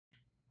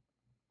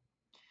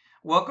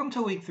Welcome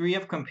to week 3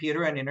 of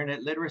Computer and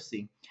Internet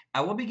Literacy.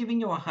 I will be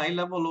giving you a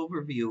high-level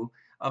overview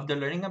of the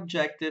learning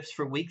objectives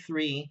for week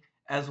 3,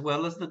 as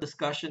well as the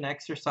discussion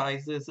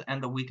exercises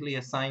and the weekly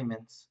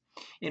assignments.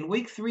 In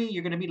week 3,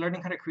 you're going to be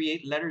learning how to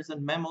create letters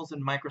and memos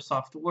in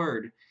Microsoft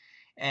Word,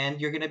 and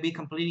you're going to be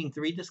completing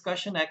 3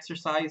 discussion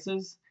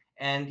exercises,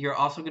 and you're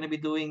also going to be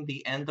doing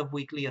the end of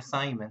weekly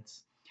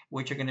assignments,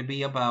 which are going to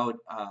be about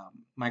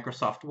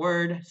Microsoft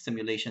Word,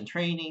 simulation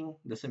training,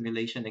 the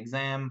simulation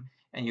exam,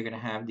 and you're going to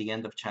have the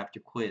end of chapter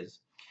quiz.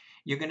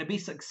 You're going to be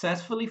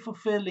successfully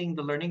fulfilling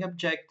the learning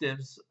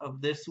objectives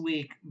of this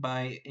week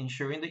by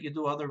ensuring that you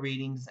do all the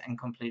readings and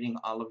completing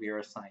all of your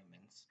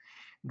assignments.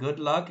 Good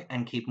luck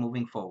and keep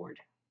moving forward.